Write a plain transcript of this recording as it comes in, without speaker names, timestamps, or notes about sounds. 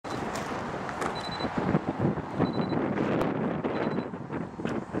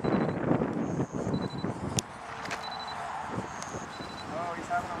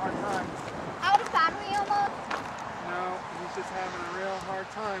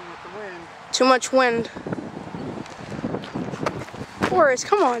going with the wind. Too much wind. Forrest,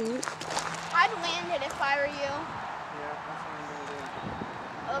 come on. I'd land it if I were you. Yeah, that's what I'm going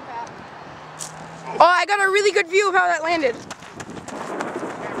to Okay. Oh, I got a really good view of how that landed. do.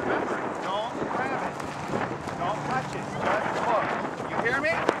 Okay, remember, don't grab it. Don't touch it. Just look. You hear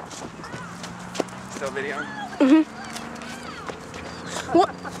me? Still videoing? Mm-hmm. What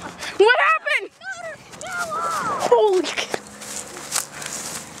happened? Holy.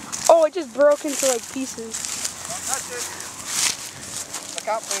 Oh, it just broke into like pieces. Don't touch it. Look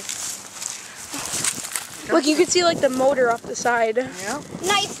out, please. Look, you can see like the motor off the side. Yeah.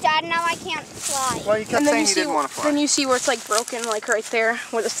 Nice, Dad. Now I can't fly. Well, you kept saying you didn't want to fly. Then you see where it's like broken, like right there,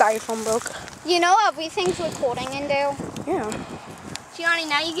 where the styrofoam broke. You know everything's recording and do. Yeah. Gianni,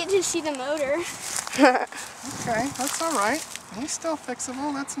 now you get to see the motor. Okay, that's all right. He's still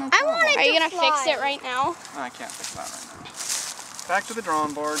fixable. That's no problem. Are you gonna fix it right now? No, I can't fix that right now. Back to the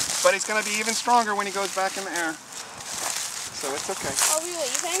drawing board. But he's going to be even stronger when he goes back in the air. So it's okay. Are we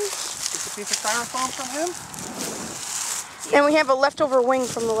leaving? Just a piece of styrofoam from him. And we have a leftover wing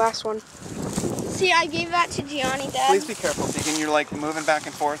from the last one. See, I gave that to Gianni, Dad. Please be careful, Deacon. You're like moving back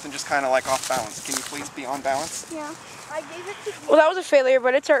and forth and just kind of like off balance. Can you please be on balance? Yeah. I gave it to Well, that was a failure,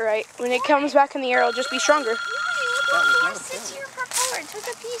 but it's alright. When it comes back in the air, it'll just be stronger. That was not a Sits failure. here propeller. It took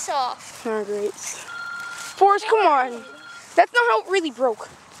a piece off. Oh, great. Forrest, come on. That's not how it really broke.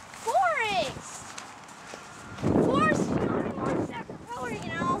 Forrest! Forrest, Gianni wants that propeller, you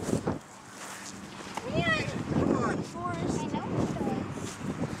know. Man, come on, Forrest. I know it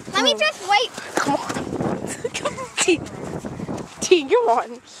does. Let me just wait. Come on. T, come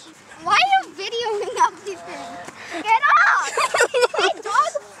on. Why are you videoing everything?